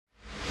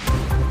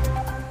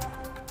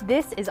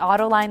This is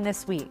Autoline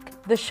This Week,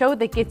 the show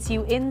that gets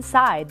you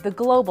inside the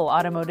global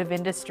automotive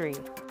industry.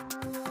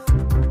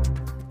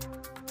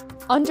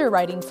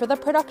 Underwriting for the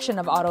production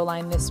of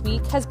Autoline This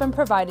Week has been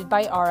provided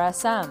by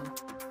RSM.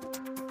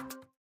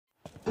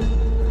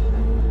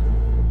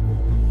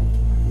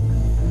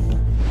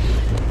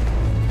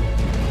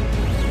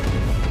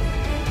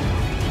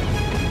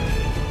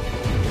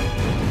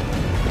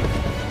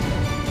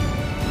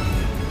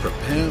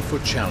 Prepare for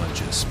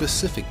challenges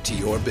specific to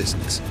your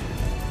business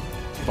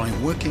by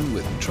working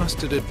with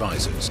trusted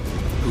advisors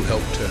who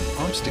help turn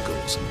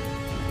obstacles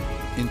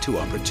into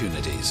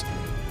opportunities.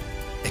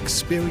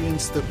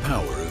 Experience the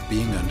power of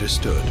being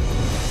understood.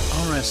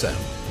 RSM,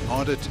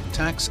 Audit,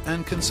 Tax,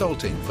 and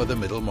Consulting for the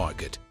Middle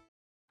Market.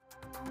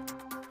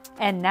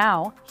 And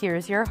now,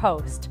 here's your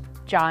host,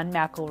 John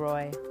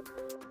McElroy.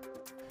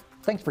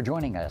 Thanks for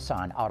joining us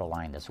on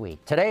Autoline This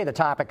Week. Today, the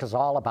topic is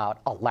all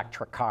about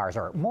electric cars,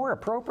 or more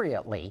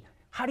appropriately,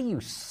 how do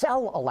you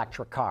sell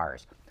electric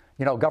cars?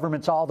 You know,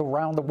 governments all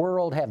around the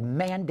world have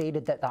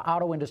mandated that the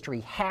auto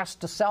industry has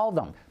to sell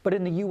them. But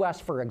in the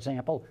U.S., for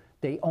example,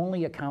 they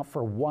only account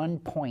for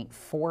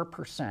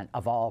 1.4%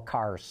 of all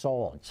cars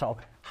sold. So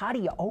how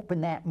do you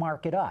open that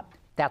market up?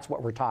 That's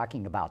what we're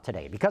talking about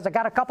today, because I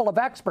got a couple of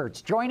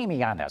experts joining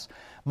me on this.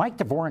 Mike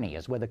DeVorny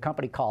is with a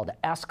company called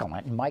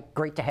Escalent. And Mike,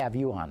 great to have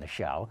you on the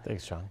show.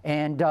 Thanks, John.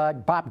 And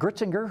Bob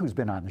Gritzinger, who's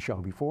been on the show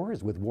before,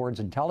 is with Ward's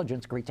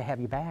Intelligence. Great to have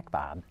you back,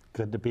 Bob.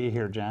 Good to be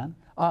here, John.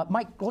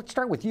 Mike, let's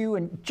start with you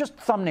and just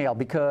thumbnail,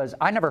 because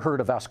I never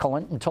heard of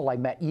Escalent until I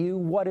met you.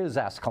 What is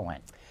Escalent?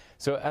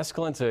 So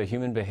Escalent's a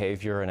human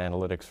behavior and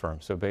analytics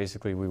firm. So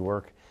basically we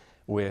work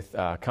with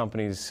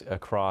companies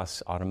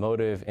across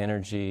automotive,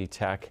 energy,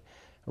 tech,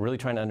 really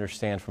trying to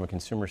understand from a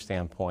consumer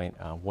standpoint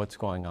what's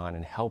going on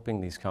and helping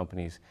these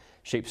companies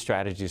shape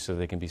strategies so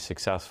they can be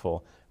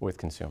successful with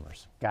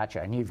consumers.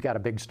 Gotcha. And you've got a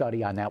big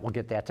study on that. We'll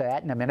get to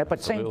that in a minute. But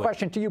Absolutely. Same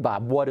question to you,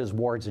 Bob. What is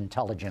Ward's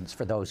Intelligence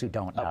for those who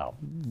don't know?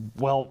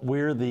 Well,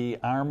 we're the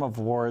arm of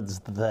Ward's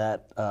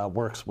that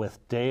works with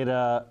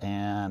data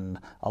and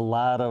a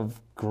lot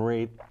of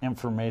great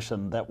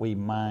information that we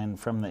mine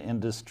from the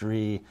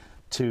industry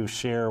to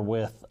share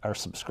with our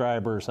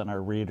subscribers and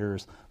our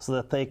readers so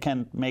that they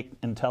can make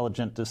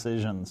intelligent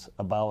decisions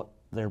about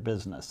their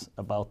business,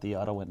 about the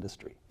auto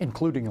industry.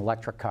 Including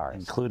electric cars.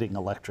 Including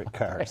electric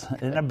cars,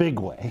 in a big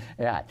way.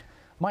 Yeah.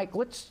 Mike,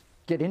 let's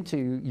get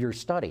into your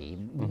study.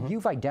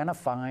 You've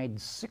identified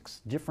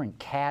 6 different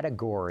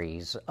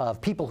categories of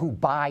people who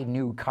buy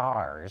new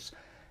cars,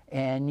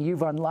 and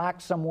you've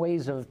unlocked some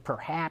ways of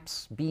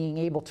perhaps being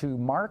able to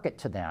market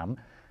to them.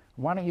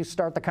 Why don't you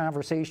start the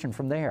conversation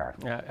from there?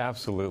 Yeah,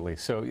 absolutely.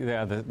 So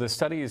yeah, the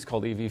study is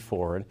called EV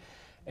Forward,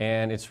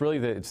 and it's really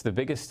it's the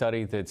biggest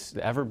study that's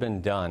ever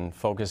been done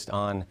focused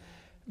on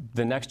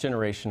the next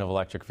generation of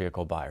electric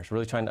vehicle buyers,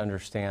 really trying to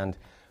understand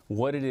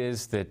what it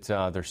is that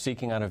they're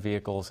seeking out of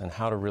vehicles and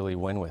how to really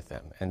win with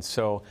them. And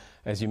so,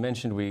 as you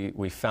mentioned,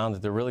 we found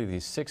that there are really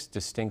these 6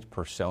 distinct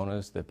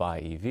personas that buy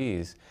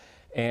EVs,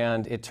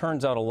 and it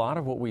turns out a lot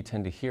of what we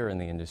tend to hear in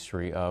the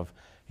industry of,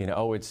 you know,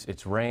 oh,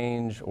 it's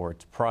range or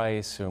it's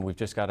price, and we've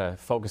just got to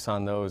focus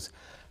on those.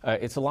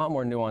 It's a lot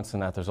more nuanced than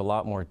that. There's a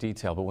lot more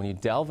detail. But when you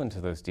delve into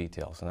those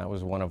details, and that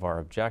was one of our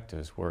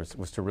objectives,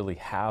 was to really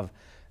have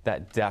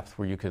that depth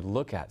where you could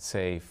look at,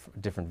 say,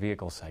 different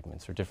vehicle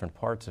segments or different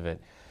parts of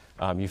it,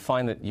 you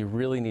find that you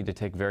really need to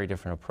take very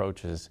different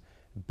approaches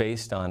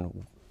based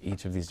on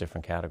each of these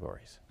different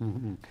categories.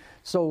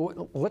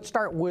 So let's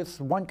start with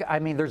one. I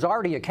mean, there's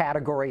already a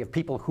category of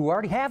people who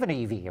already have an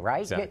EV,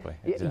 right? Exactly.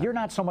 You're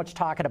not so much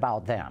talking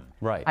about them.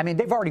 Right. I mean,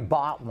 they've already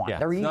bought one. Yeah,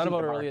 They're it's easy not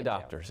about to early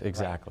market adopters. to.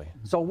 Exactly.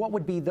 Right. So what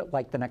would be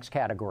the next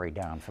category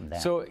down from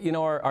that? So, you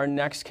know, our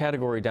next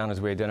category down is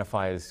we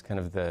identify as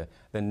kind of the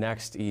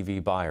next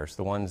EV buyers,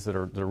 the ones that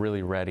are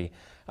really ready.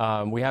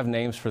 We have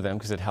names for them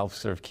because it helps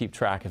sort of keep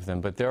track of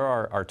them, but there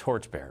are our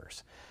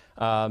torchbearers.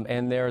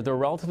 And they're a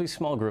relatively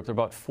small group. They're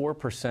about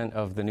 4%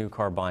 of the new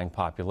car buying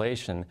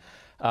population.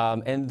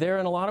 And they're,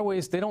 in a lot of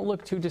ways, they don't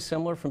look too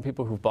dissimilar from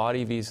people who've bought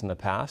EVs in the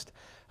past.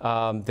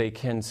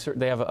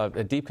 They have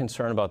a deep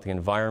concern about the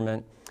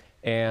environment,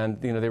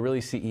 and you know, they really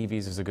see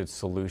EVs as a good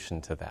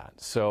solution to that.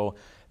 So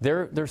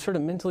they're sort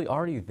of mentally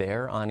already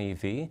there on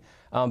EV.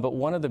 But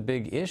one of the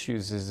big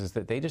issues is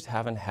that they just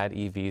haven't had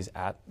EVs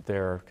at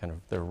their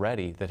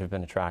ready that have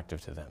been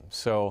attractive to them.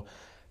 So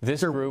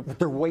this group,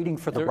 they're waiting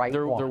for the right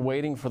one. They're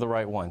waiting for the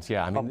right ones.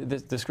 Yeah, I mean,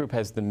 this group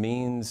has the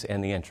means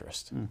and the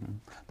interest.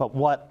 But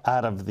what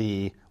out of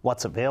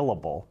what's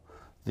available,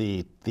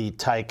 the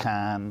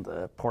Taycan,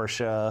 the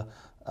Porsche,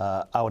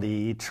 Audi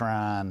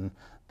e-tron,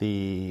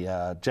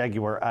 the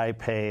Jaguar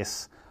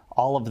I-Pace,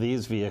 all of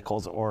these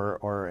vehicles,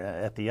 or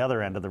at the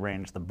other end of the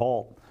range, the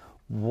Bolt,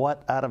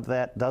 what out of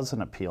that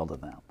doesn't appeal to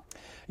them?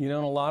 You know,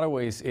 in a lot of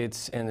ways,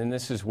 and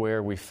this is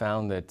where we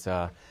found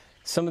that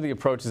some of the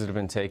approaches that have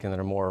been taken that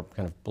are more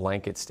kind of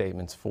blanket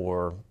statements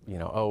for, you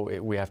know,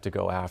 we have to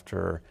go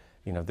after,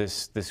 you know,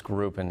 this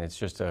group, and it's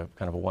just a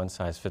kind of a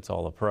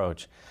one-size-fits-all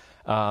approach.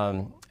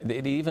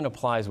 It even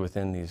applies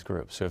within these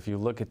groups. So if you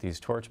look at these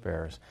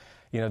torchbearers,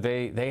 you know,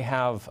 they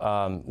have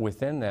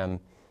within them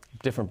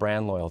different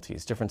brand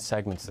loyalties, different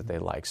segments that they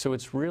like. So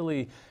it's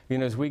really,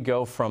 as we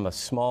go from a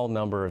small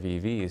number of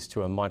EVs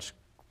to a much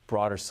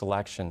broader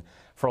selection,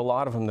 for a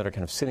lot of them that are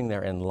kind of sitting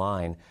there in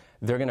line,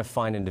 they're going to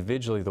find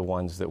individually the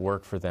ones that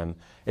work for them.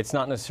 It's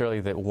not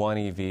necessarily that one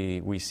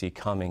EV we see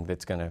coming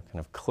that's going to kind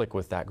of click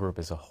with that group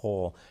as a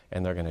whole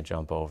and they're going to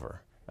jump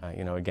over.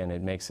 Again,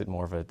 it makes it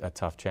more of a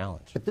tough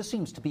challenge. But this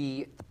seems to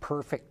be the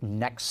perfect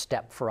next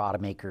step for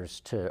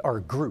automakers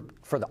or group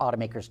for the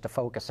automakers to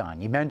focus on.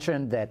 You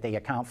mentioned that they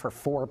account for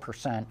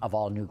 4% of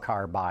all new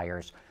car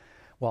buyers.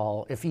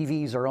 Well, if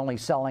EVs are only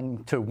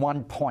selling to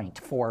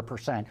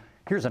 1.4%,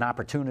 here's an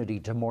opportunity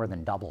to more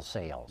than double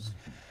sales.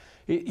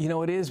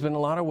 It is, but in a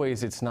lot of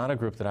ways, it's not a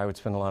group that I would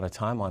spend a lot of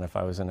time on if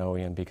I was an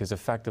OEM, because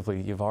effectively,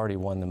 you've already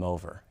won them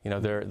over.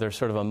 They're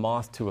sort of a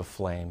moth to a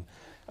flame.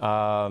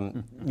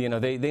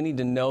 They need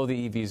to know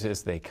the EVs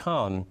as they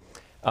come,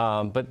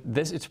 but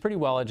it's a pretty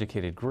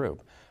well-educated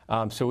group.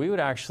 So we would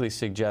actually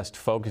suggest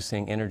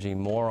focusing energy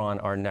more on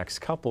our next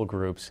couple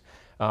groups,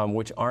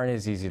 which aren't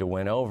as easy to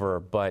win over,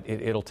 but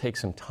it'll take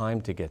some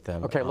time to get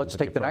them. Okay, let's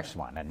take the next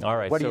one. And all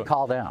right, what do you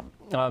call them?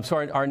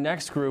 So our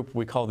next group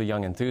we call the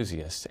young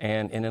enthusiasts,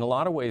 and in a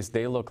lot of ways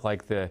they look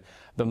like the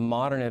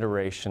modern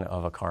iteration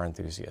of a car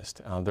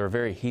enthusiast. They're a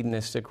very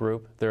hedonistic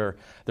group. They're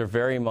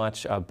very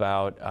much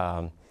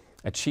about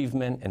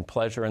achievement and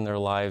pleasure in their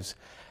lives.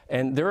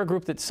 And they're a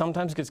group that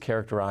sometimes gets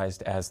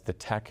characterized as the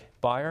tech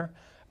buyer,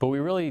 but we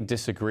really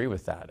disagree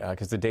with that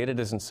because the data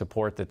doesn't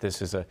support that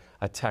this is a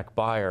tech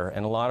buyer.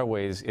 In a lot of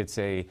ways, it's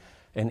an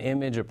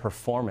image of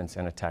performance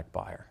in a tech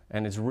buyer.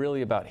 And it's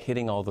really about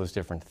hitting all those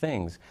different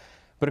things.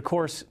 But of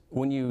course,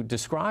 when you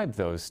describe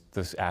those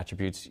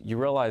attributes, you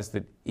realize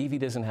that EV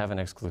doesn't have an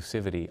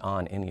exclusivity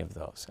on any of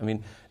those. I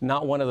mean,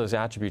 not one of those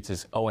attributes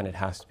is, and it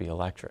has to be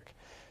electric.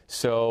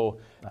 So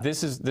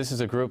this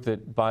is a group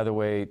that, by the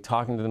way,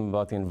 talking to them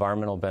about the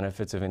environmental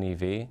benefits of an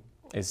EV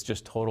is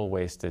just total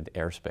wasted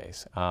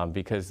airspace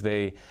because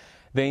they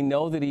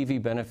know that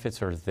EV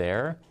benefits are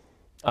there.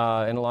 In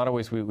a lot of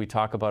ways, we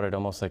talk about it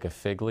almost like a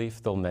fig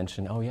leaf. They'll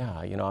mention,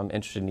 I'm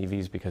interested in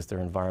EVs because they're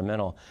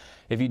environmental.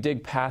 If you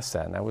dig past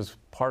that, and that was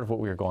part of what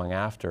we were going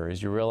after,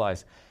 is you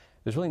realize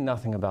there's really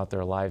nothing about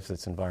their lives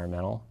that's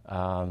environmental.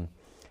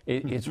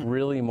 It's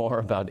really more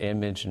about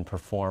image and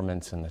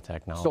performance and the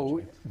technology.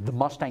 So the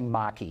Mustang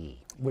Mach-E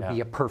would be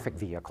a perfect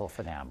vehicle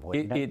for them,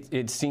 wouldn't it?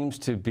 It seems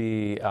to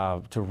be,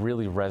 to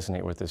really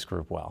resonate with this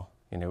group well.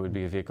 It would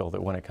be a vehicle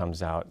that when it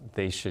comes out,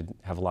 they should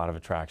have a lot of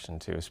attraction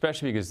to,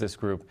 especially because this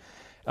group,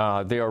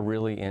 they are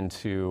really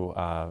into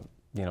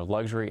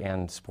luxury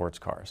and sports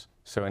cars.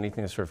 So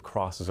anything that sort of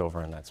crosses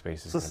over in that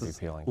space is going to be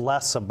appealing.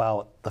 Less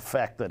about the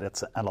fact that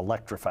it's an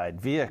electrified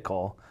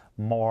vehicle,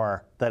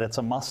 more that it's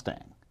a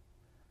Mustang.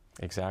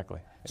 Exactly.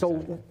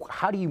 So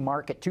how do you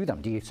market to them?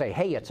 Do you say,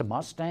 hey, it's a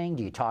Mustang?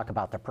 Do you talk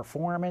about the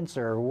performance?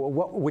 Or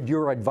what would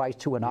your advice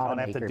to an automaker be? You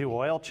don't have to do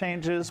oil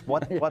changes?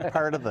 What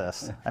part of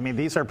this? I mean,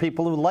 these are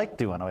people who like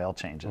doing oil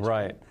changes.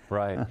 Right.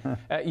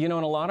 In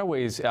a lot of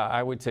ways,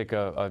 I would take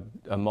a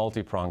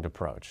multi-pronged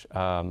approach.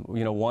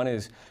 One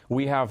is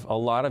we have a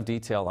lot of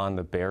detail on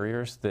the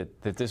barriers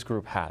that this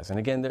group has. And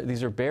again,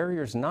 these are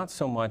barriers not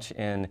so much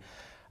in,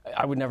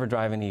 I would never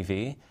drive an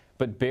EV,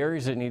 but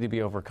barriers that need to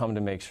be overcome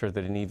to make sure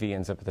that an EV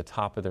ends up at the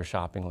top of their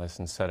shopping list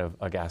instead of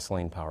a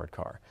gasoline-powered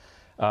car.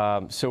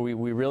 So we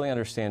really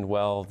understand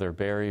well their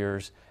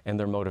barriers and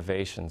their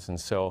motivations. And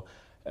so,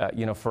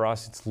 for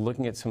us, it's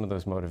looking at some of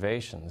those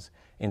motivations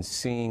and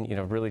seeing,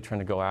 really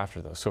trying to go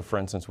after those. So, for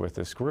instance, with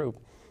this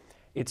group,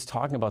 it's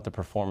talking about the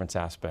performance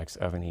aspects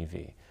of an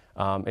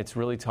EV. It's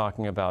really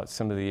talking about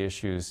some of the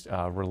issues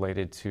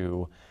related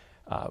to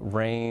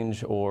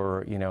range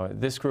or,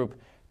 this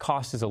group,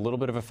 cost is a little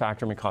bit of a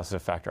factor. I mean, cost is a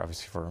factor,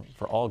 obviously,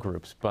 for all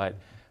groups. But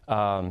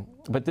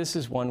this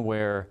is one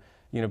where,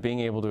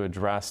 being able to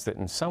address that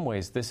in some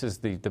ways, this is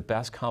the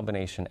best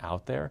combination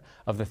out there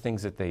of the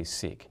things that they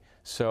seek.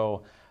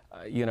 So,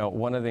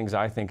 one of the things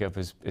I think of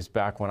is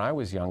back when I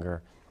was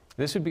younger,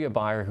 this would be a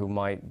buyer who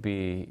might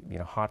be,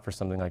 hot for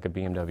something like a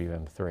BMW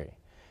M3.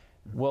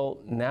 Well,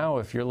 now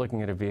if you're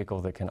looking at a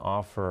vehicle that can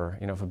offer,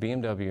 if a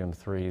BMW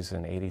M3 is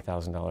an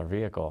 $80,000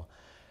 vehicle,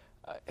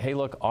 hey,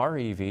 look, our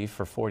EV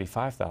for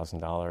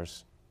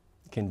 $45,000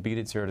 can beat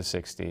it 0 to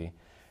 60,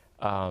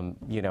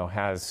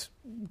 has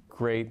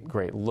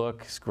great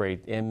looks,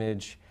 great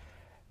image.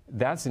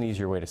 That's an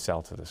easier way to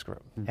sell to this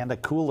group. And a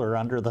cooler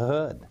under the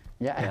hood.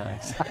 Yeah.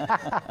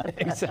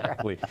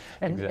 Exactly.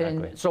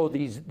 And so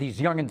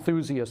these young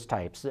enthusiast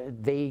types,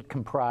 they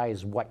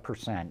comprise what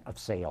 % of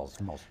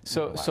sales most?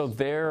 So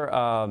they're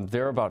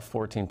about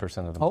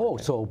 14% of the market. Oh,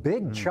 so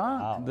big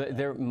chunk. Wow.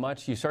 They're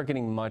much. You start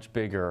getting much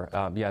bigger.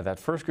 That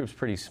first group's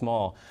pretty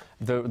small.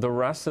 The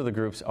rest of the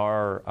groups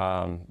are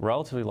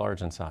relatively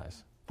large in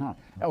size.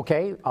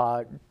 Okay,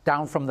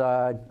 down from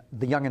the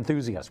young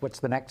enthusiasts, what's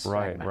the next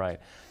segment?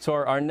 Right. So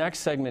our next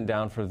segment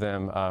down for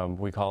them,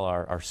 we call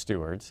our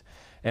stewards.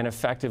 And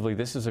effectively,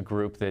 this is a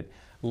group that,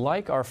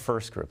 like our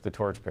first group, the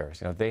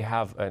torchbearers, they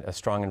have a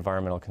strong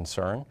environmental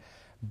concern.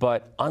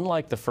 But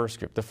unlike the first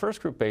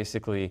group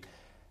basically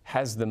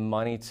has the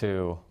money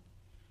to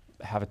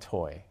have a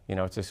toy,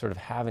 to sort of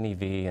have an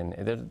EV,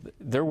 and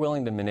they're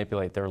willing to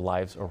manipulate their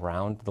lives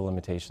around the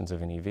limitations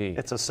of an EV.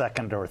 It's a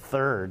second or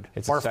third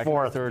or second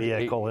fourth or third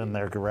vehicle in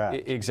their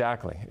garage.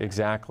 Exactly.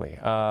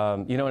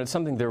 And it's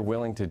something they're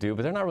willing to do,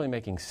 but they're not really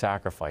making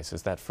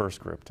sacrifices, that first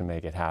group, to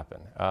make it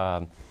happen.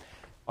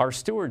 Our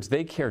stewards,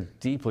 they care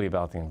deeply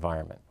about the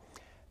environment.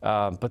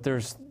 But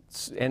there's,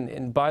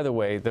 and by the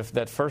way,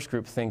 that first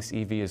group thinks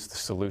EV is the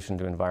solution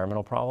to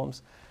environmental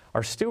problems.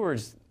 Our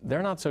stewards,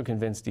 they're not so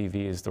convinced EV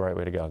is the right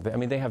way to go. I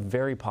mean, they have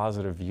very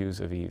positive views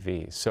of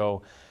EV.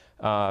 So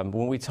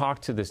when we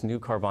talk to this new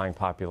car buying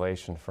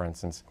population, for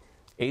instance,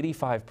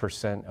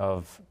 85%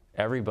 of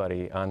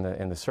everybody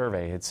in the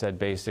survey had said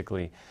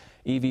basically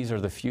EVs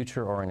are the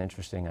future or an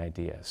interesting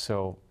idea.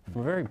 So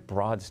from a very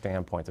broad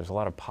standpoint, there's a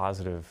lot of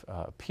positive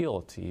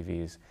appeal to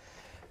EVs.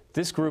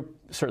 This group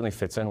certainly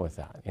fits in with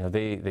that.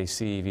 They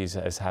see EVs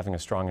as having a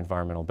strong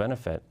environmental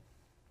benefit.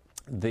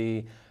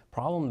 The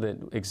problem that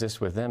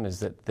exists with them is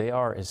that they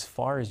are as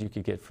far as you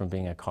could get from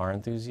being a car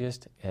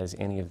enthusiast as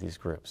any of these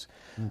groups.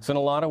 So in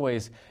a lot of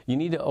ways, you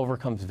need to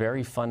overcome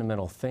very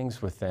fundamental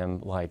things with them,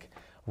 like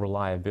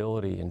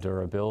reliability and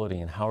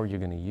durability and how are you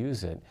going to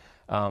use it.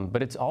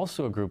 But it's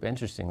also a group,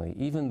 interestingly,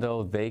 even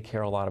though they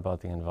care a lot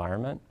about the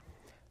environment,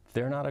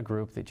 they're not a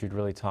group that you'd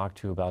really talk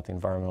to about the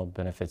environmental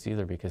benefits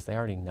either, because they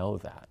already know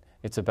that.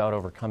 It's about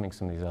overcoming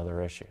some of these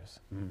other issues.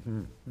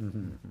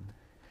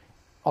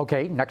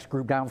 Okay, next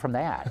group down from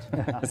that.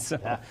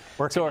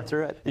 Working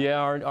through it. Yeah,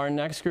 our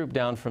next group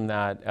down from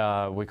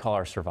that we call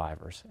our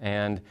survivors.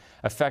 And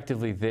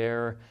effectively,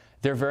 they're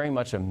very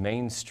much a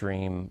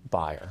mainstream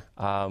buyer.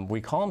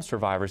 We call them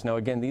survivors. Now,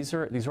 again, these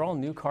are all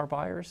new car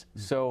buyers.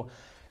 So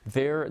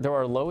they're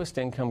our lowest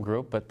income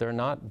group, but they're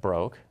not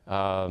broke.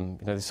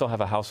 They still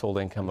have a household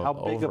income of over.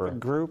 How big of a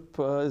group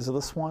is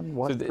this one?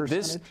 What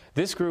percentage?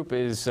 This group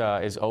is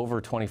over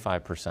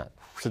 25%.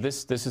 So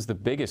this is the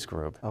biggest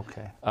group.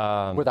 Okay.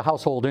 With a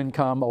household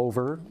income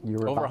over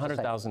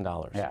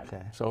 $100,000. Yeah.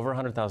 Okay. So over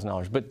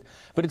 $100,000.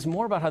 But it's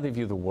more about how they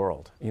view the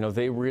world.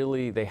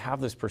 They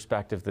have this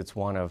perspective that's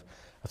one of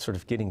sort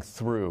of getting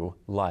through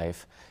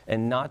life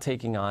and not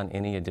taking on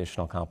any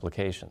additional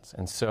complications.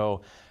 And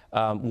so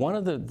one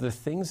of the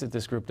things that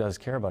this group does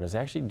care about is they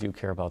actually do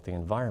care about the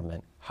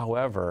environment.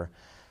 However,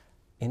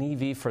 an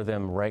EV for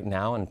them right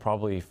now and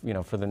probably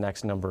for the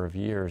next number of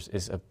years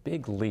is a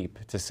big leap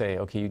to say,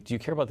 okay, do you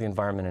care about the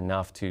environment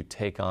enough to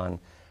take on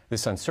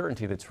this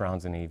uncertainty that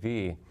surrounds an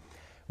EV?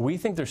 We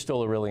think they're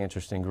still a really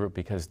interesting group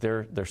because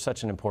they're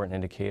such an important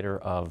indicator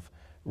of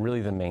really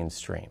the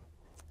mainstream,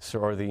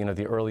 or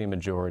the early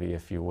majority,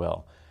 if you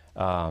will.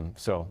 But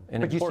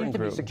you seem to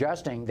be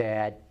suggesting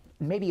that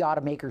maybe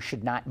automakers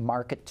should not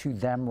market to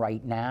them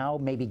right now,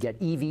 maybe get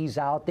EVs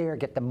out there,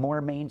 get them more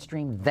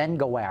mainstream, then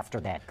go after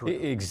that group.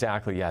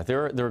 Exactly, yeah.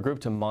 They're a group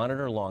to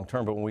monitor long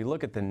term, but when we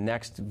look at the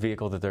next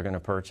vehicle that they're going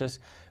to purchase,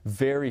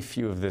 very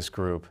few of this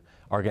group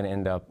are going to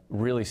end up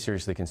really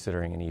seriously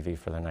considering an EV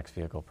for their next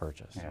vehicle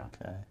purchase. Yeah.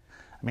 Okay.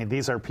 I mean,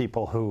 these are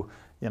people who,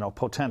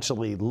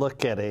 potentially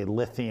look at a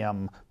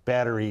lithium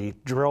battery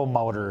drill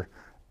motor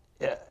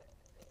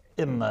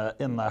in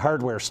the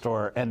hardware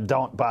store and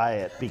don't buy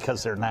it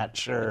because they're not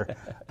sure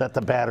that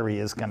the battery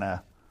is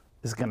gonna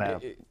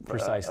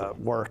precisely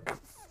work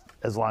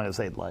as long as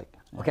they'd like.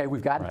 Okay,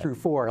 we've gotten through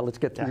 4. Let's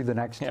get through the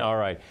next two. Yeah, all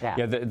right.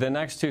 Yeah, the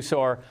next two.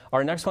 So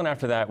our next one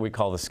after that we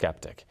call the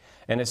skeptic,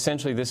 and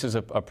essentially this is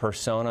a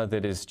persona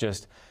that is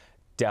just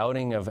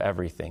doubting of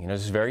everything.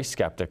 It's very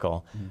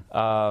skeptical.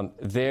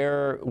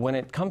 When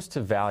it comes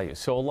to value,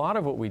 so a lot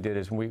of what we did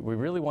is we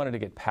really wanted to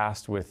get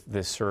past with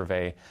this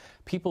survey,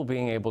 people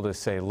being able to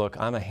say, look,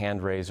 I'm a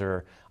hand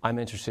raiser, I'm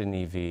interested in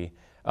EV.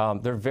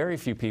 There are very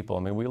few people. I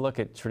mean, we look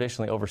at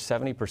traditionally over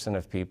 70%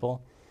 of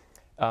people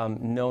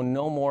know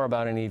no more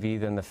about an EV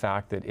than the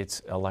fact that it's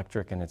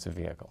electric and it's a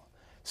vehicle.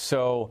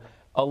 So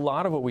a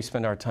lot of what we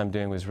spend our time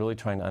doing was really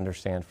trying to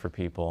understand for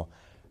people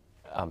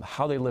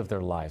how they live their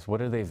lives, what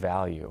do they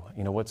value,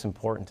 what's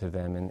important to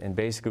them, and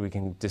basically we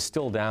can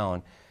distill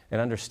down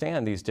and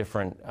understand these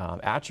different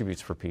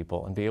attributes for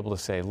people and be able to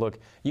say, look,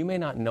 you may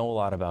not know a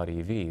lot about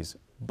EVs,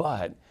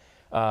 but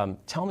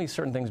tell me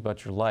certain things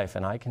about your life,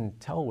 and I can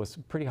tell with a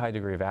pretty high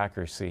degree of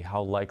accuracy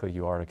how likely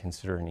you are to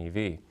consider an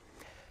EV.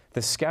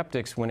 The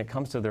skeptics, when it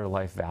comes to their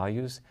life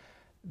values,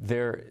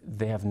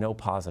 they have no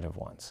positive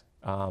ones.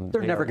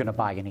 They're never going to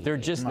buy an EV. They're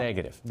just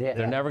negative. Yeah.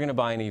 They're never going to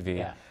buy an EV.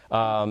 Yeah.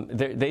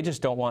 They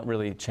just don't want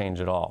really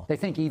change at all. They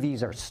think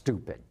EVs are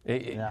stupid.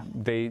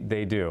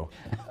 They do.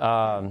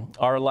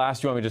 Our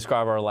last, do you want me to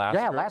describe our last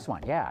group? Last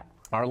one, yeah.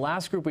 Our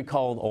last group we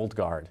called Old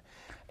Guard.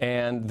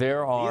 And These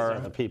are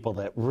the people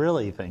that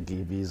really think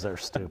EVs are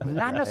stupid.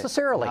 Not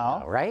necessarily,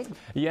 though, right?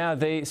 Yeah,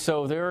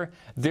 they're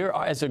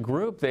as a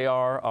group, they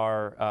are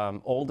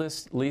our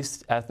oldest,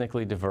 least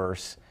ethnically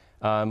diverse,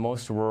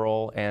 most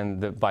rural,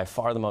 and by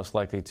far the most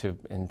likely to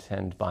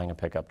intend buying a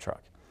pickup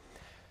truck.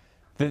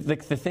 The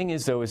thing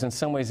is, though, is in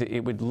some ways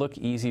it would look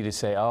easy to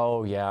say,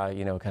 oh, yeah,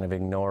 kind of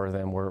ignore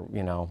them.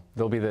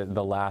 They'll be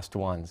the last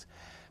ones.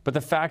 But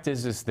the fact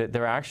is that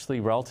they're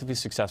actually relatively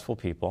successful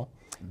people.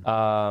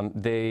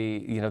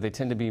 They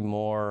tend to be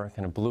more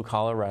kind of blue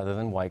collar rather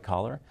than white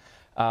collar,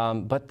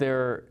 but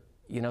they're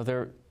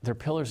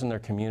pillars in their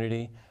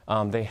community.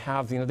 They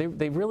have,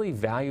 they really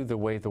value the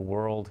way the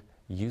world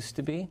used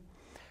to be.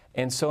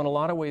 And so in a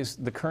lot of ways,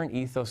 the current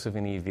ethos of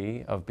an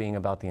EV, of being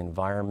about the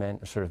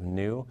environment, sort of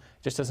new,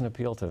 just doesn't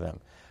appeal to them.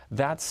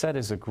 That said,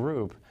 as a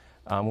group,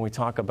 when we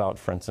talk about,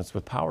 for instance,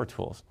 with power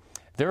tools,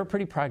 they're a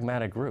pretty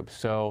pragmatic group.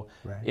 So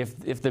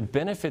if the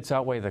benefits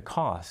outweigh the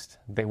cost,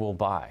 they will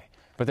buy.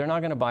 But they're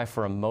not going to buy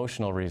for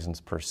emotional reasons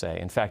per se.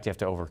 In fact, you have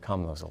to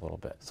overcome those a little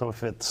bit. So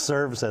if it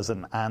serves as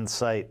an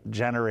on-site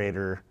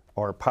generator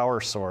or power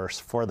source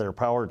for their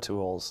power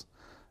tools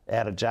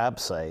at a job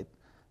site,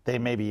 they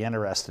may be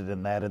interested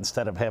in that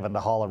instead of having to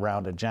haul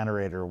around a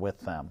generator with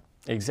them.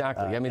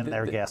 Exactly. In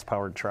their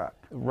gas-powered truck.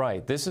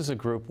 Right. This is a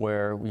group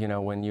where,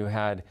 when you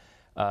had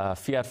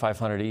Fiat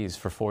 500Es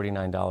for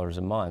 $49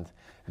 a month,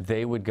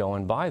 they would go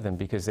and buy them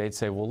because they'd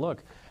say, well,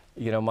 look,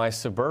 my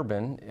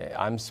Suburban,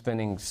 I'm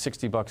spending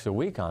 $60 a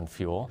week on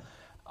fuel.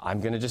 I'm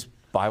going to just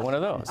buy one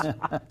of those.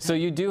 So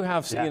you do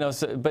have,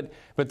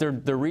 but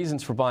the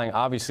reasons for buying,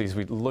 obviously, as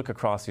we look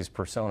across these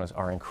personas,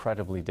 are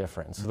incredibly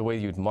different. So the way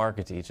you'd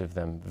market to each of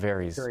them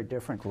varies. Very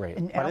different. Great.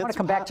 And I want to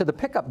come back to the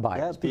pickup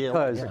buyers,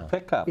 because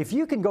if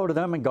you can go to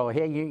them and go,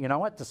 hey, you know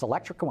what, this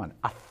electric one,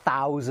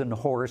 1,000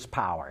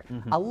 horsepower,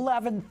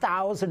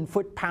 11,000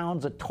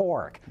 foot-pounds of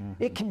torque.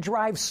 It can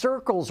drive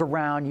circles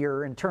around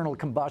your internal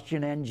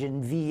combustion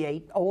engine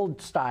V8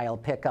 old-style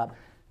pickup.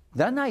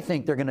 Then I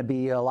think they're going to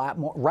be a lot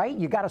more, right?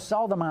 You got to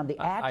sell them on the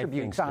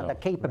attributes, on the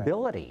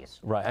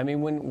capabilities. Right. I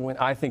mean, when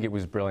I think it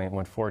was brilliant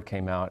when Ford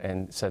came out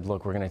and said,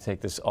 look, we're going to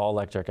take this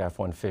all-electric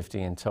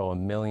F-150 and tow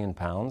 1 million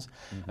pounds.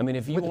 I mean,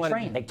 if you wanted... With a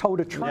train. They towed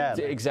a train.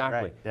 Yeah,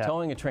 exactly. Right.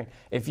 Towing a train.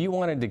 If you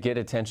wanted to get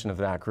attention of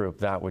that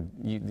group,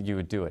 you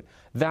would do it.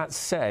 That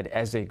said,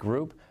 as a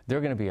group,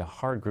 they're going to be a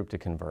hard group to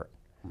convert.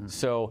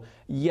 So,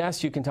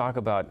 yes, you can talk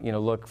about,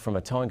 look, from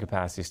a towing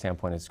capacity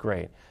standpoint, it's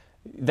great.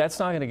 That's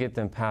not going to get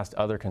them past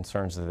other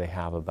concerns that they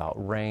have about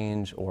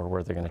range or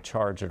where they're going to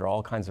charge it or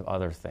all kinds of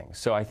other things.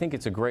 So I think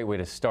it's a great way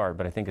to start,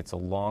 but I think it's a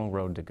long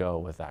road to go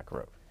with that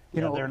group.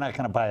 They're not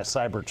going to buy a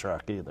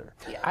Cybertruck either.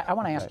 I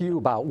want to ask you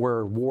about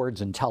where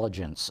Ward's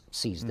Intelligence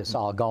sees this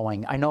all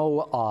going. I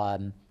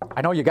know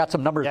you got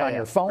some numbers on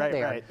your phone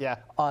there.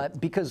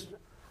 Because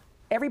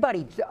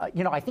everybody,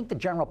 I think the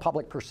general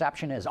public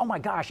perception is, oh my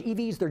gosh,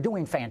 EVs, they're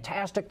doing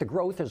fantastic. The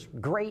growth is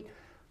great.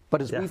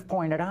 But as we've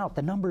pointed out,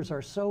 the numbers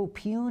are so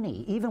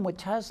puny. Even with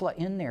Tesla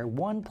in there,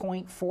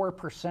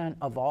 1.4%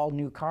 of all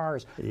new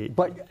cars.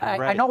 But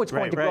I know it's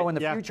going to grow in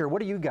the future.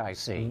 What do you guys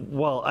see?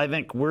 Well, I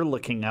think we're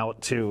looking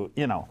out to,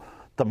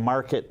 the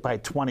market by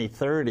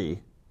 2030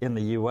 in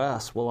the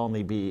U.S. will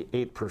only be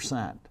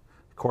 8%,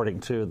 according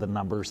to the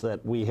numbers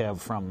that we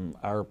have from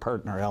our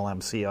partner,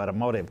 LMC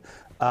Automotive.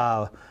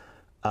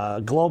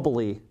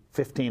 Globally,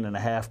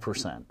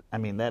 15.5%. I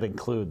mean, that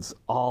includes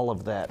all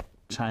of that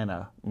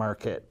China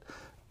market.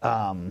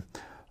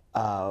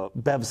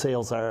 BEV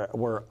sales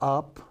were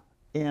up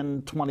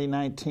in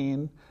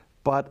 2019,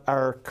 but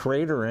are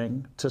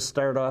cratering to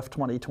start off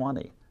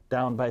 2020,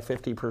 down by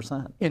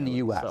 50%. In the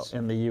U.S. So,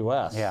 in the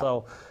U.S. Yeah.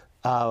 So,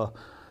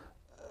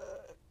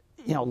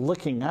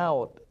 looking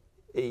out,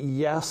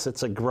 yes,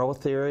 it's a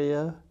growth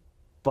area,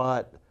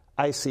 but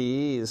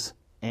ICEs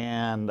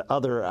and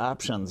other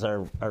options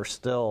are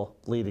still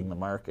leading the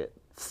market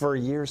for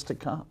years to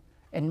come.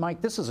 And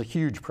Mike, this is a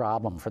huge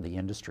problem for the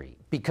industry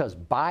because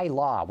by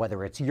law,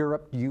 whether it's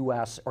Europe,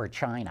 U.S., or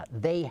China,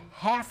 they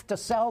have to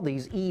sell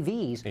these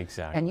EVs.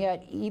 Exactly. And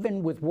yet,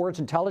 even with Ward's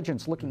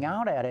Intelligence looking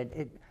out at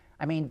it,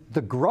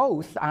 the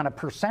growth on a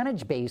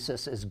percentage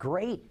basis is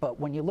great, but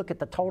when you look at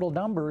the total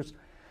numbers,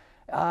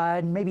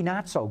 maybe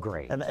not so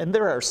great. And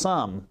there are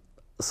some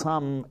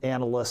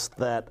analysts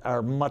that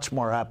are much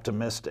more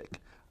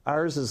optimistic.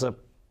 Ours is a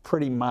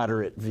pretty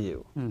moderate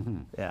view.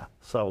 Yeah.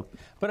 So,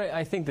 but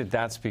I think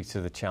that speaks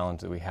to the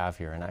challenge that we have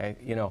here.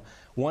 And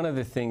one of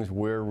the things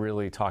we're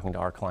really talking to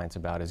our clients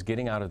about is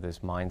getting out of this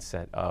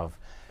mindset of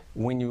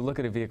when you look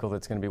at a vehicle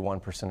that's going to be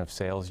 1% of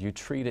sales, you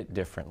treat it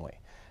differently.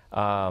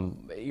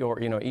 Or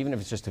even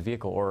if it's just a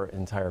vehicle or an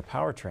entire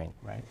powertrain.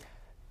 Right.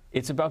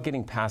 It's about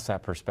getting past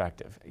that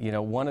perspective.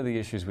 One of the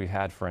issues we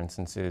had, for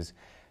instance, is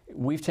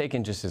we've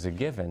taken just as a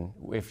given,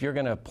 if you're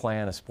going to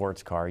plan a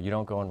sports car, you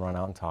don't go and run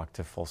out and talk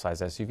to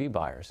full-size SUV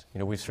buyers.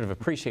 We sort of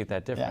appreciate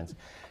that difference.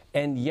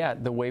 Yeah. And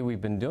yet, the way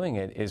we've been doing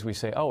it is we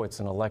say, oh, it's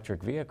an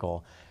electric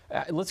vehicle.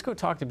 Let's go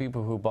talk to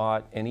people who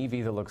bought an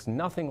EV that looks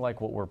nothing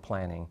like what we're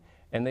planning,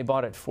 and they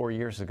bought it 4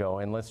 years ago,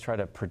 and let's try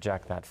to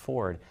project that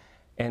forward.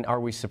 And are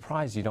we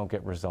surprised you don't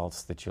get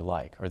results that you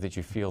like or that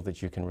you feel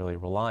that you can really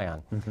rely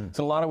on?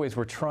 So in a lot of ways,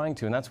 we're trying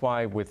to, and that's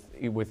why with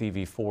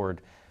EV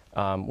Forward,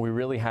 we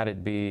really had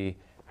it be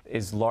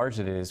as large as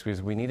it is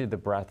because we needed the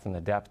breadth and the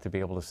depth to be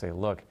able to say,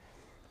 look,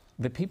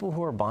 the people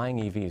who are buying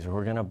EVs or who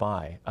are going to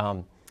buy,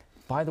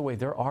 by the way,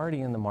 they're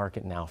already in the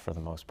market now for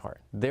the most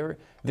part.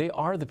 They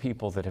are the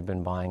people that have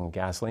been buying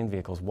gasoline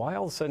vehicles. Why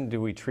all of a sudden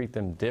do we treat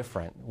them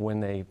different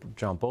when they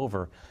jump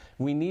over?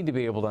 We need to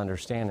be able to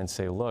understand and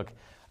say, look,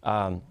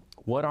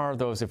 what are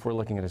those, if we're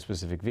looking at a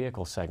specific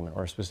vehicle segment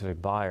or a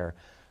specific buyer,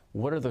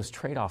 what are those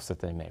trade-offs that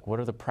they make? What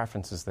are the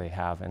preferences they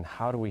have, and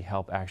how do we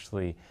help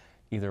actually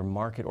either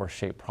market or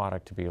shape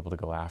product to be able to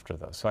go after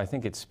those? So I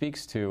think it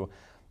speaks to,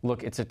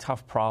 look, it's a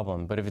tough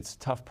problem, but if it's a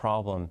tough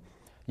problem,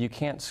 you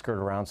can't skirt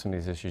around some of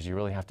these issues. You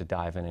really have to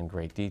dive in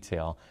great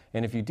detail.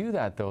 And if you do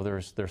that, though,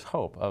 there's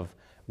hope of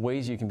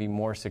ways you can be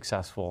more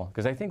successful,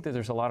 because I think that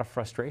there's a lot of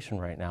frustration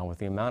right now with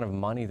the amount of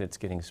money that's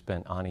getting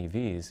spent on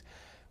EVs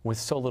with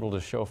so little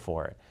to show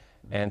for it.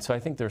 And so I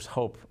think there's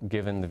hope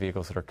given the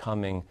vehicles that are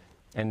coming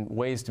and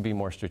ways to be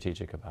more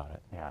strategic about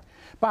it. Yeah.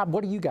 Bob,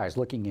 what are you guys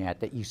looking at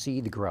that you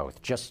see the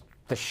growth? Just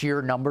the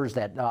sheer numbers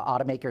that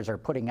automakers are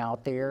putting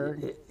out there?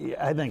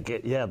 I think,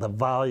 the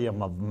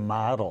volume of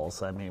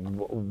models. I mean,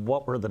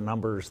 what were the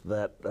numbers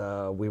that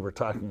we were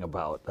talking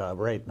about?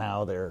 Right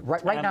now, they're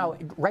right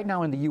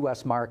now in the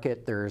U.S.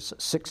 market, there's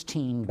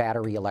 16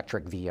 battery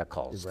electric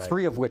vehicles,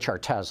 3 of which are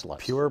Teslas.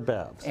 Pure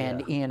BEVs.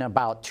 And in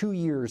about 2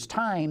 years'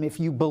 time, if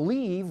you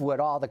believe what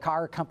all the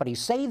car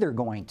companies say they're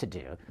going to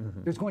do,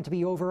 there's going to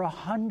be over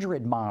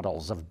 100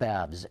 models of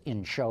BEVs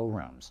in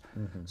showrooms.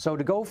 So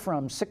to go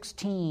from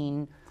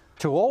 16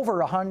 to over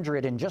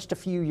 100 in just a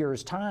few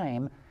years'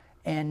 time,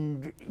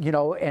 and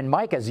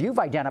Mike, as you've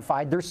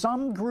identified, there's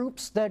some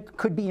groups that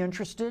could be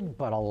interested,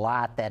 but a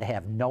lot that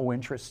have no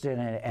interest in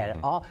it at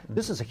all.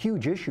 This is a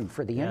huge issue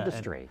for the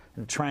industry.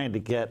 And trying to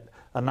get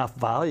enough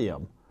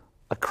volume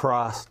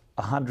across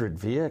 100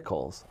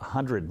 vehicles,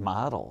 100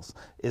 models,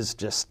 is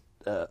just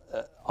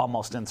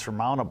almost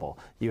insurmountable.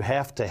 You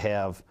have to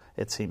have,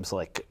 it seems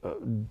like,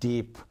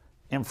 deep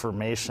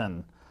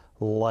information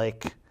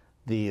like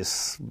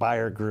these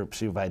buyer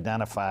groups you've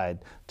identified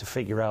to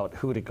figure out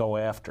who to go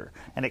after.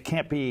 And it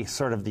can't be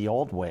sort of the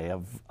old way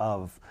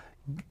of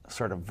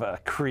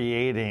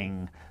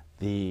creating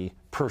the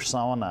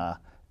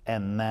persona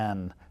and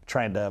then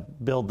trying to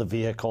build the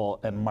vehicle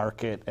and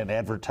market and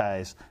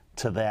advertise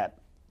to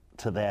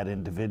that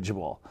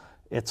individual.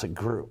 It's a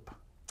group.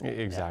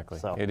 Exactly.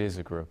 Yeah, so. It is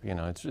a group.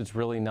 It's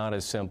really not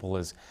as simple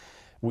as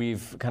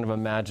we've kind of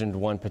imagined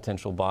one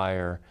potential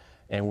buyer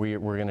and we're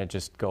going to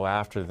just go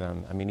after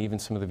them. I mean, even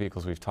some of the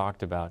vehicles we've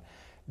talked about,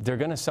 they're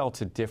going to sell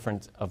to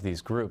different of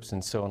these groups.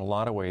 And so in a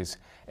lot of ways,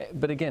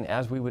 but again,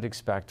 as we would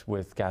expect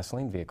with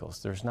gasoline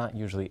vehicles, there's not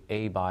usually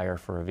a buyer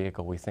for a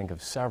vehicle. We think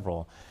of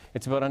several.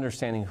 It's about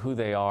understanding who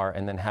they are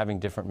and then having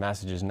different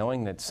messages,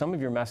 knowing that some of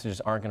your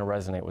messages aren't going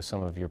to resonate with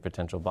some of your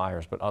potential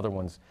buyers, but other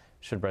ones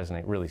should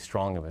resonate really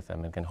strongly with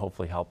them and can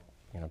hopefully help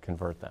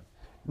convert them.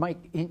 Mike,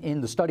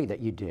 in the study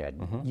that you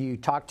did, you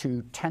talked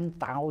to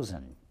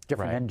 10,000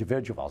 different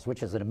individuals,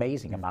 which is an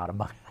amazing amount of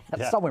money.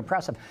 That's so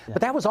impressive. Yeah.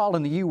 But that was all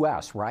in the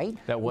U.S., right?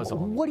 That was all.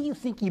 What do you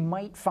think you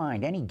might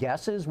find? Any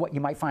guesses what you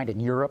might find in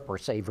Europe or,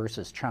 say,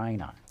 versus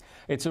China?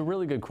 It's a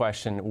really good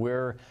question.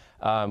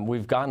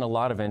 We've gotten a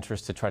lot of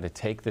interest to try to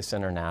take this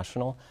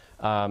international,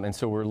 and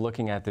so we're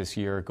looking at this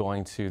year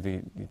going to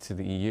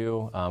the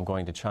EU,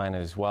 going to China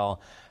as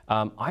well.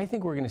 I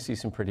think we're going to see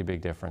some pretty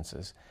big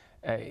differences,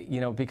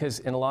 because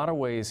in a lot of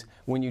ways,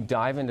 when you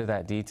dive into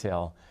that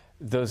detail,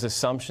 those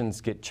assumptions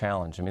get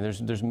challenged. I mean,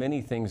 there's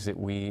many things that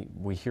we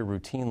hear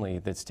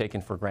routinely that's taken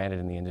for granted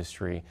in the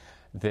industry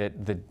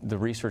that the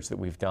research that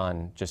we've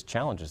done just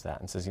challenges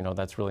that and says,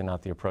 that's really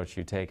not the approach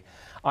you take.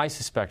 I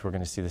suspect we're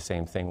going to see the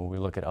same thing when we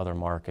look at other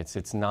markets.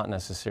 It's not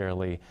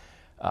necessarily,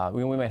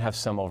 we might have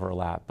some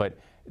overlap, but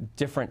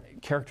different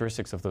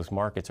characteristics of those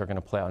markets are going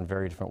to play out in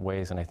very different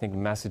ways. And I think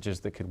messages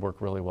that could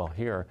work really well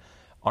here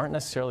aren't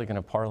necessarily going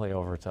to parlay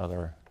over to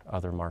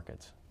other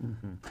markets.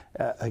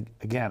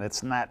 Again,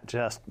 it's not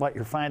just what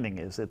you're finding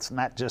it's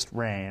not just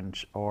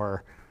range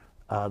or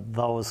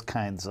those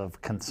kinds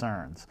of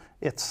concerns.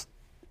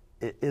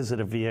 Is it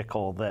a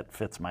vehicle that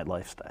fits my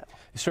lifestyle?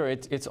 Sure,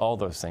 it's all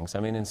those things. I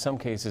mean, in some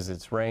cases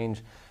it's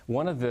range.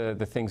 One of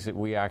the things that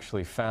we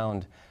actually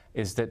found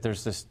is that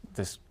there's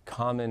this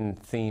common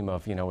theme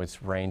of,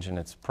 it's range and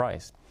it's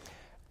price.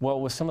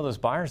 Well, with some of those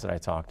buyers that I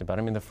talked about,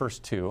 I mean, the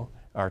first two,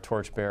 our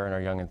Torchbearer and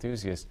our Young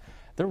Enthusiast,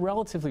 they're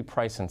relatively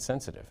price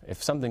insensitive.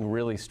 If something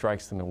really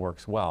strikes them and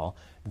works well,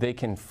 they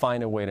can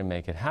find a way to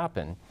make it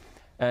happen.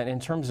 And in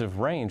terms of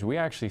range, we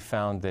actually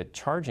found that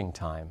charging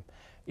time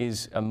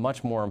is a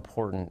much more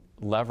important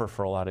lever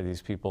for a lot of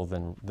these people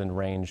than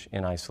range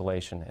in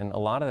isolation. And a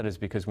lot of that is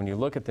because when you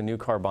look at the new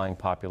car buying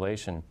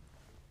population,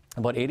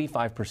 about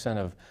 85%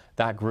 of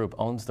that group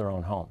owns their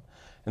own home.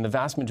 And the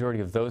vast majority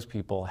of those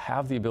people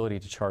have the ability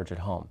to charge at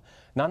home.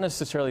 Not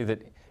necessarily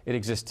that it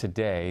exists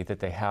today, that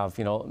they have,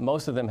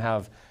 most of them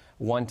have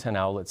 110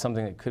 outlets,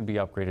 something that could be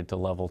upgraded to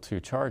level 2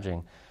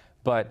 charging.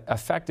 But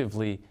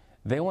effectively,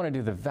 they want to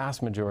do the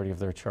vast majority of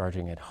their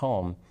charging at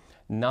home,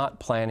 not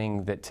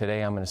planning that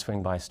today I'm going to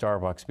swing by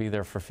Starbucks, be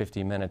there for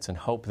 50 minutes, and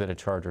hope that a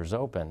charger's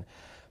open.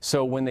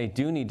 So when they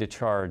do need to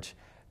charge,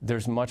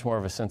 there's much more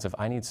of a sense of,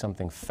 I need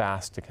something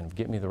fast to kind of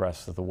get me the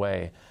rest of the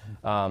way.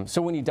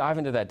 So when you dive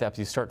into that depth,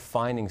 you start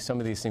finding some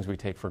of these things we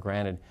take for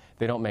granted.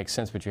 They don't make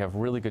sense, but you have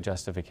really good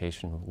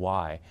justification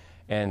why.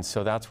 And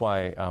so that's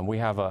why we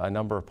have a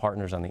number of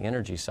partners on the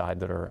energy side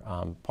that are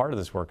part of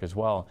this work as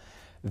well,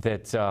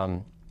 that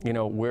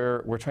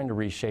we're trying to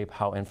reshape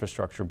how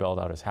infrastructure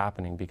build-out is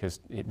happening because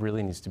it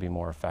really needs to be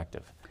more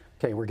effective.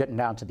 Okay, we're getting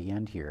down to the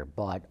end here,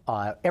 but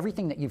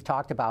everything that you've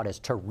talked about is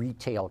to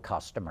retail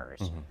customers.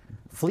 Mm-hmm.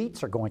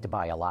 Fleets are going to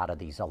buy a lot of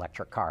these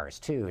electric cars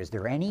too. Is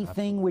there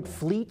anything with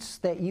fleets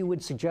that you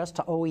would suggest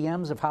to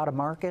OEMs of how to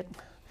market?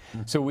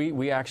 So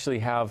we actually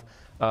have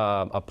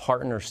a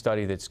partner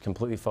study that's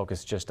completely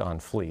focused just on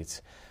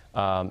fleets.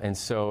 And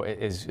so,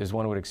 as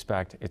one would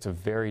expect, it's a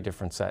very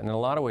different set. And in a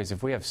lot of ways,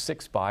 if we have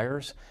 6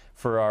 buyers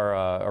for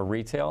our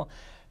retail,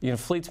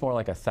 fleet's more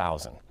like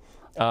 1,000.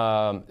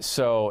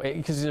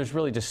 Because there's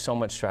really just so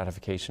much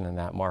stratification in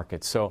that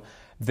market. So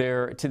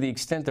to the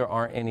extent there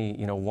aren't any,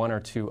 1 or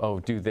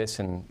 2, do this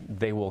and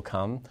they will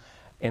come.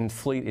 In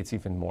fleet, it's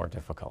even more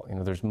difficult.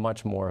 There's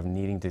much more of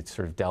needing to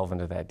sort of delve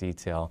into that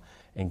detail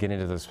and get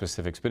into those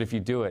specifics. But if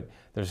you do it,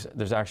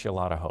 there's actually a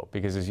lot of hope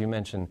because, as you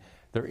mentioned,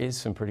 there is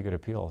some pretty good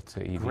appeal to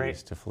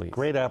EVs, to fleets.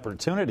 Great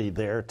opportunity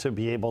there to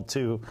be able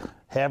to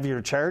have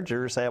your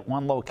chargers at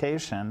one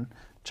location,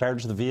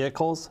 charge the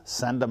vehicles,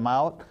 send them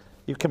out.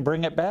 You can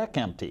bring it back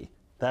empty.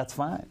 That's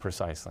fine.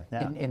 Precisely.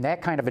 Yeah. In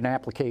that kind of an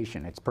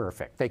application, it's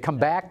perfect. They come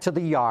back to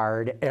the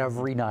yard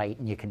every night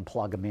and you can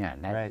plug them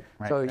in. Right.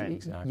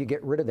 You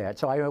get rid of that.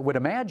 So I would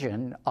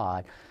imagine,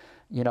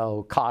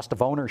 cost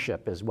of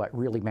ownership is what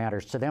really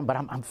matters to them. But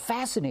I'm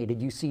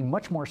fascinated. You see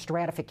much more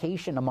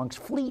stratification amongst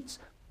fleets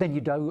than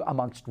you do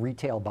amongst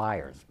retail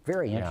buyers.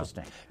 Very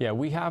interesting. Yeah,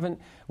 we haven't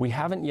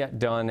yet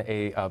done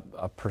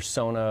a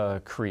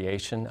persona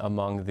creation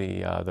among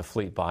the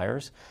fleet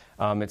buyers.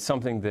 It's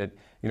something that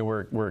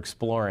we're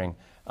exploring.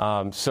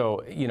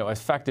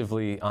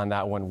 Effectively on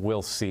that one,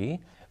 we'll see.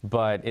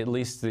 But at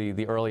least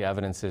the early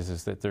evidence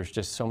is that there's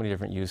just so many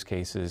different use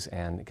cases,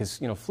 and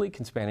because fleet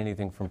can span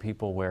anything from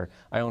people where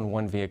I own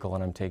one vehicle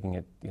and I'm taking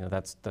it,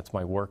 that's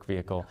my work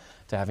vehicle,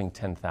 to having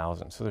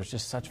 10,000. So there's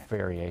just such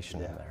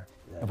variation in there.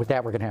 And with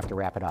that, we're going to have to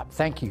wrap it up.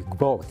 Thank you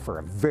both for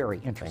a very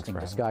interesting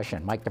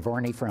discussion. Mike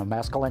DeVorny from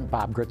Escalent,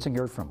 Bob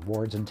Gritzinger from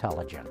Wards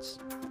Intelligence.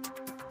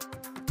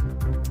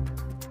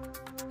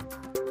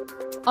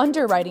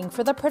 Underwriting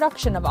for the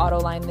production of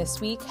Autoline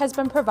this week has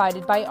been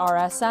provided by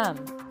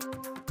RSM.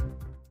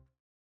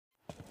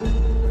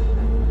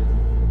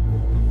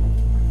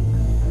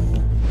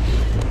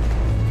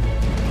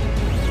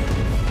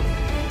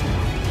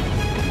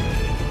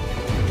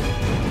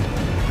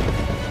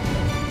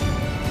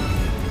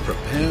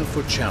 Prepare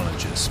for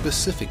challenges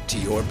specific to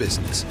your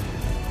business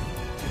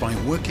by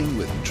working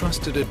with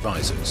trusted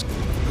advisors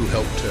who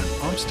help turn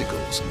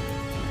obstacles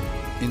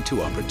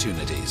into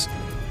opportunities.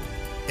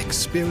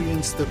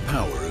 Experience the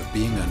power of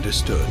being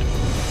understood.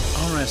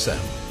 RSM,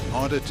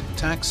 Audit,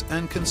 Tax,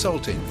 and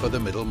Consulting for the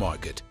Middle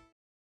Market.